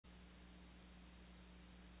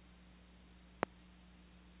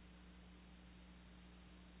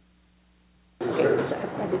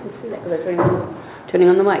So they're turning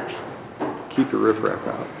on the mics. Keep the riffraff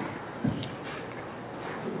out.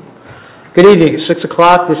 Good evening. It's 6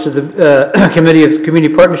 o'clock. This is the Committee of Community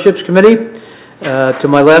Partnerships Committee. To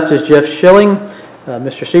my left is Jeff Schilling.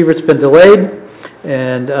 Mr. Sievert's been delayed,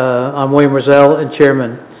 and I'm William Roselle, and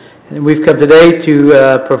Chairman. And we've come today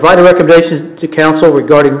to provide a recommendation to Council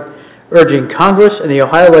regarding urging Congress and the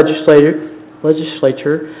Ohio legislature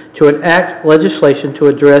to enact legislation to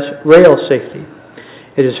address rail safety.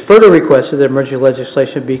 It is further requested that emergency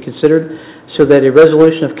legislation be considered so that a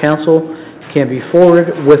resolution of Council can be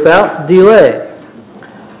forwarded without delay.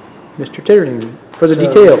 Mr. Tittering, for the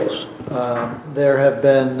details. There have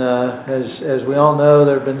been, as we all know,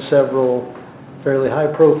 there have been several fairly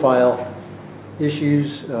high-profile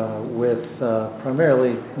issues with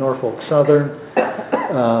primarily Norfolk Southern.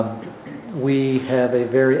 We have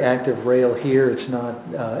a very active rail here. It's not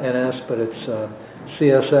NS, but it's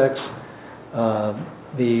CSX.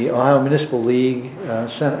 The Ohio Municipal League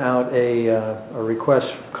sent out a request,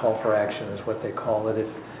 call for action is what they call it,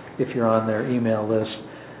 if you're on their email list,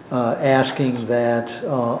 asking that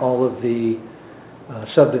all of the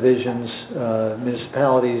subdivisions,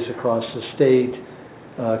 municipalities across the state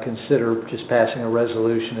consider just passing a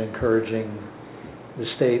resolution encouraging the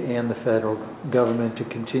state and the federal government to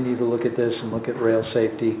continue to look at this and look at rail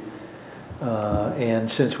safety.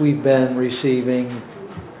 And since we've been receiving,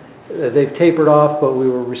 they've tapered off, but we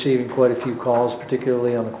were receiving quite a few calls,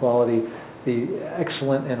 particularly on the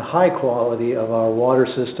excellent and high quality of our water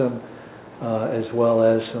system, as well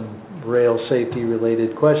as some rail safety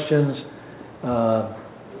related questions.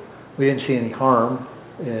 We didn't see any harm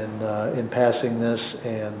in passing this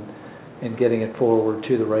and getting it forward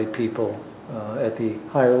to the right people at the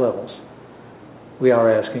higher levels. We are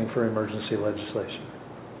asking for emergency legislation.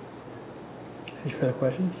 Any further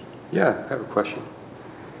questions? Yeah, I have a question.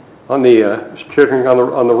 On the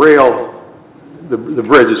on the rail, the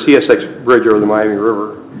bridge, the CSX bridge over the Miami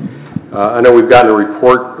River. I know we've gotten a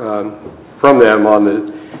report from them on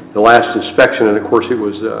the last inspection, and of course it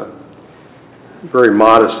was very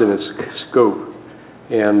modest in its scope.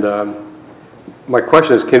 And my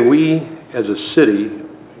question is, can we, as a city,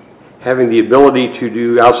 having the ability to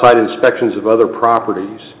do outside inspections of other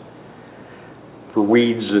properties for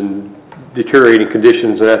weeds and deteriorating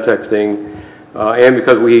conditions and that type of thing, and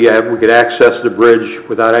because we could access the bridge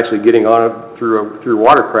without actually getting on it through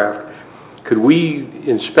watercraft, could we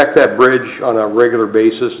inspect that bridge on a regular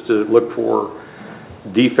basis to look for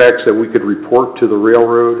defects that we could report to the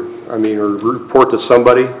railroad? I mean, or report to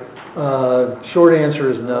somebody? Short answer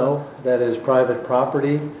is no. That is private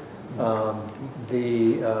property.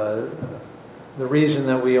 The reason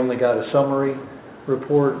that we only got a summary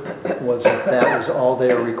report was that was all they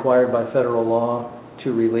are required by federal law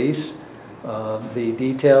to release. The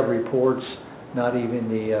detailed reports, not even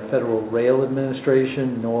the Federal Rail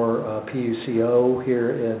Administration nor PUCO here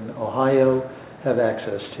in Ohio have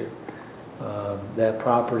access to. That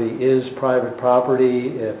property is private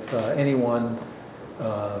property. If anyone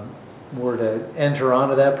were to enter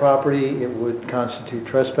onto that property, it would constitute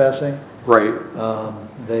trespassing. Right.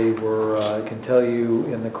 They were, I can tell you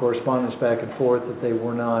in the correspondence back and forth that they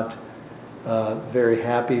were not very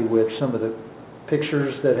happy with some of the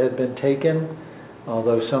pictures that had been taken,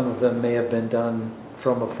 although some of them may have been done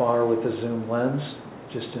from afar with a zoom lens,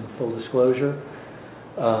 just in full disclosure.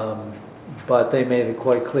 But they made it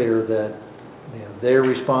quite clear that they're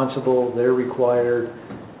responsible, they're required,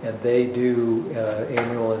 and they do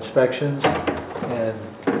annual inspections. And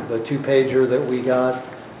the two-pager that we got,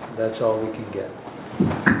 that's all we can get.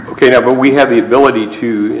 Okay, now, but we have the ability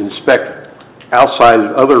to inspect outside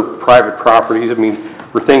of other private properties. I mean,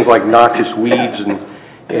 for things like noxious weeds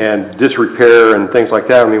and disrepair and things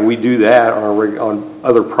like that. I mean, we do that on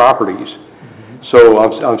other properties. Mm-hmm. So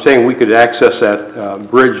I'm saying we could access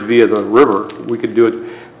that bridge via the river. We could do it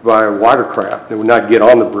via watercraft. It would not get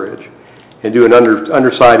on the bridge, and do an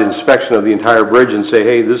underside inspection of the entire bridge and say,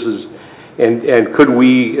 hey, this is, and could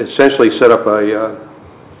we essentially set up a,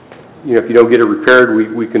 if you don't get it repaired,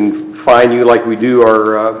 we can fine you like we do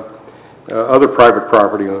our other private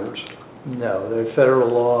property owners? No, the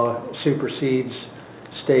federal law supersedes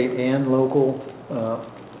state and local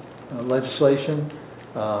legislation.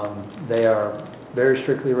 They are very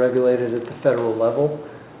strictly regulated at the federal level.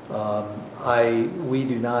 We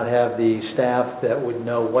do not have the staff that would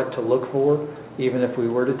know what to look for, even if we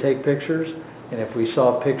were to take pictures. And if we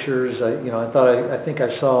saw pictures, I think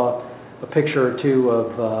I saw a picture or two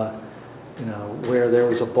of where there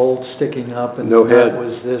was a bolt sticking up and no head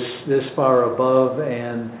was this far above,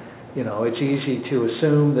 and it's easy to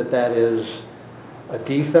assume that is a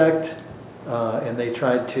defect, and they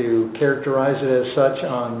tried to characterize it as such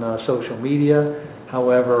on social media.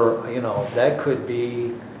 However, that could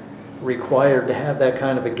be required to have that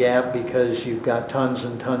kind of a gap because you've got tons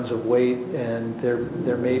and tons of weight, and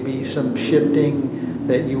there may be some shifting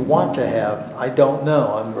that you want to have. I don't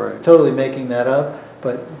know. I'm totally making that up,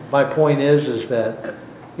 but my point is that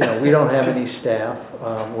we don't have any staff.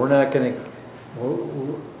 We're not going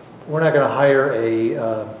to hire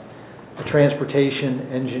a transportation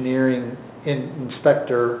engineering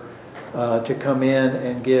inspector to come in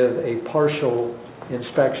and give a partial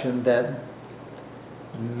inspection that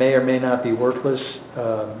may or may not be worthless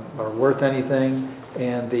or worth anything,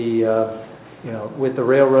 and with the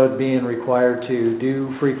railroad being required to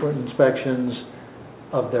do frequent inspections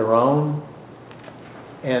of their own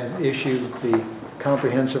and issue the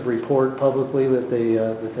comprehensive report publicly that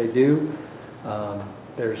they do,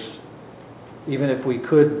 even if we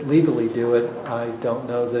could legally do it, I don't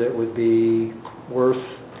know that it would be worth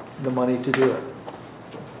the money to do it.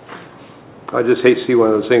 I just hate to see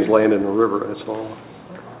one of those things land in the river, that's all.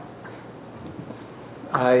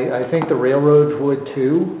 I think the railroads would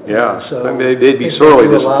too. Yeah, so I mean, they'd be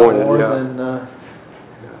sorely disappointed. A lot more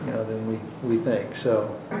yeah. than we think.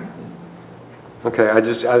 So. Okay, I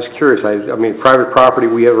was curious. I mean, private property,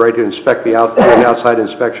 we have a right to inspect an outside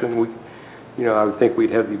inspection. I would think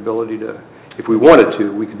we'd have the ability to, if we wanted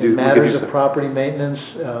to, we could do. Matters of property maintenance,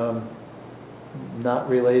 not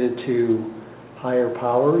related to higher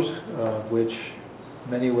powers, which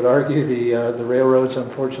many would argue the railroads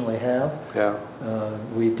unfortunately have. Yeah.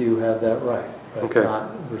 We do have that right, but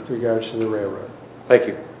not with regards to the railroad. Thank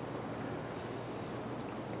you.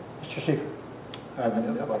 Mr. Seifert. I have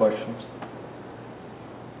no questions.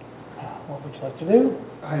 What would you like to do?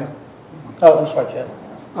 I have. Oh, I'm sorry, Chad.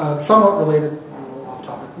 Somewhat related, a little off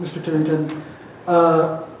topic. Mr. Titterington,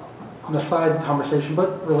 on a side conversation,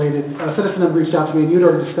 but related, a citizen had reached out to me, and you'd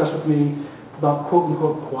already discussed with me about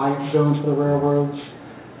quote-unquote quiet zones for the railroads.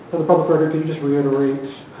 For the public record, could you just reiterate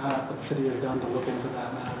what the city has done to look into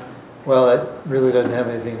that matter? Well, that really doesn't have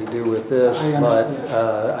anything to do with this, but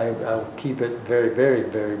I'll keep it very, very,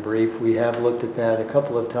 very brief. We have looked at that a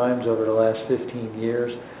couple of times over the last 15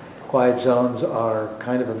 years. Quiet zones are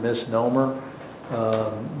kind of a misnomer.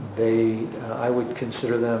 I would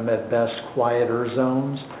consider them at best quieter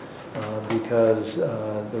zones because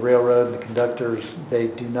the railroad and the conductors, they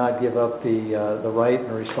do not give up the right and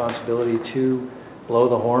the responsibility to blow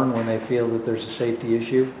the horn when they feel that there's a safety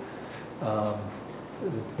issue.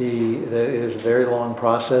 It is a very long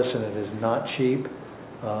process and it is not cheap.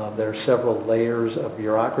 There are several layers of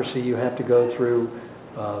bureaucracy you have to go through.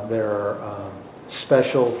 There are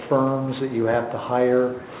special firms that you have to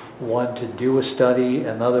hire, one to do a study,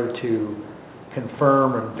 another to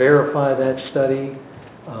confirm and verify that study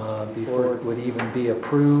before it would even be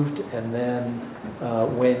approved. And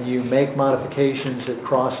then when you make modifications at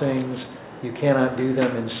crossings, you cannot do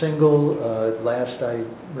them in single. Last I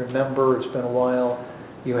remember, it's been a while,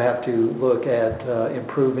 you have to look at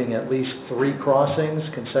improving at least 3 crossings,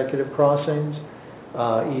 consecutive crossings,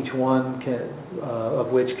 each one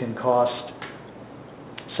of which can cost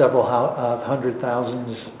several hundred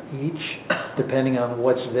thousands each, depending on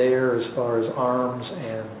what's there as far as arms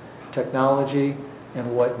and technology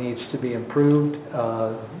and what needs to be improved.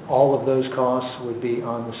 All of those costs would be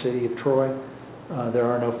on the city of Troy. There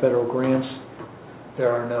are no federal grants.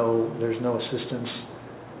 There's no assistance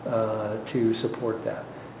to support that.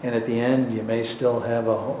 And at the end, you may still have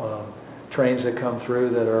trains that come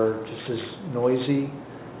through that are just as noisy,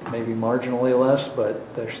 maybe marginally less,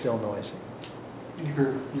 but they're still noisy. Thank you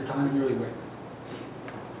for your time and your leeway.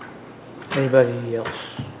 Anybody else?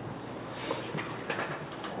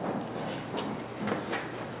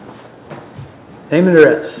 Name and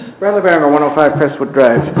address. Bradley Barringer, 105 Crestwood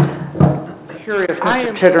Drive. Curious,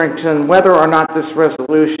 Mr. Titterington, whether or not this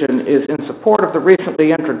resolution is in support of the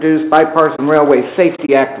recently introduced Bipartisan Railway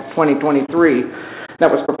Safety Act of 2023 that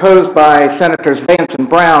was proposed by Senators Vance and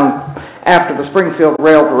Brown after the Springfield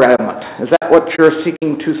rail derailment. Is that what you're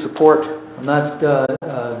seeking to support? I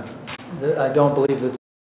don't believe that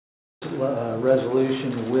this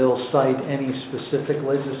resolution will cite any specific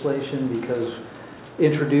legislation because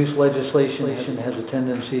introduced legislation has a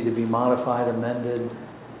tendency to be modified, amended,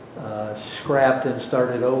 scrapped and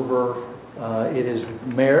started over. It is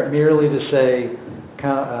merely to say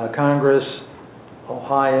Congress,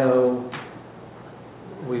 Ohio,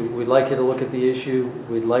 we'd like you to look at the issue,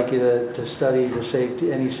 we'd like you to study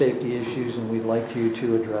any safety issues, and we'd like you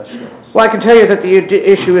to address those. Well, I can tell you that the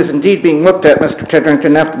issue is indeed being looked at, Mr.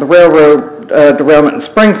 Titterington, after the railroad derailment in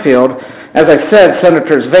Springfield. As I said,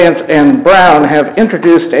 Senators Vance and Brown have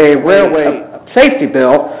introduced a railway safety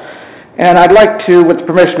bill And I'd like to, with the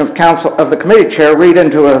permission of council, of the committee chair, read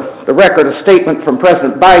into the record a statement from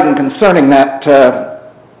President Biden concerning that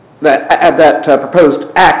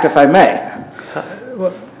proposed act, if I may.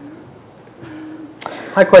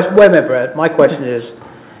 My question, wait a minute, Brad, my question is,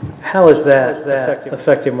 how is that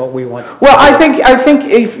affecting what we want? Well, I think since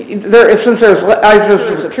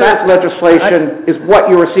that legislation is what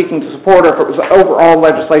you were seeking to support, or if it was overall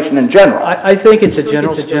legislation in general. I think it's a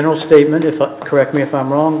general statement, correct me if I'm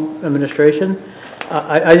wrong, administration.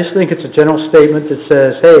 I just think it's a general statement that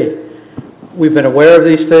says, hey, we've been aware of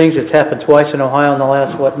these things, it's happened twice in Ohio in the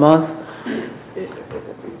last, month?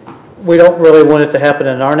 We don't really want it to happen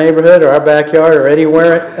in our neighborhood, or our backyard, or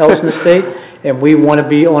anywhere else in the state. And we want to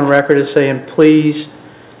be on record as saying, please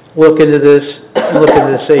look into this, look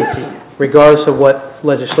into the safety, regardless of what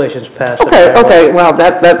legislation's passed. Okay, well,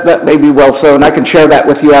 that may be well so, and I can share that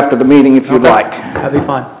with you after the meeting if you'd like. That'd be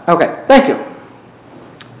fine. Okay, thank you.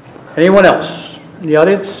 Anyone else in the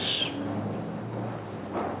audience?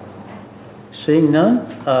 Seeing none,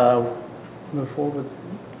 move forward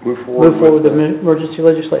with the emergency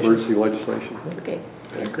legislation. Emergency legislation. Okay.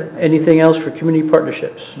 Anything else for community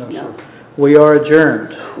partnerships? No. We are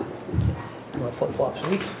adjourned. You want flip-flops?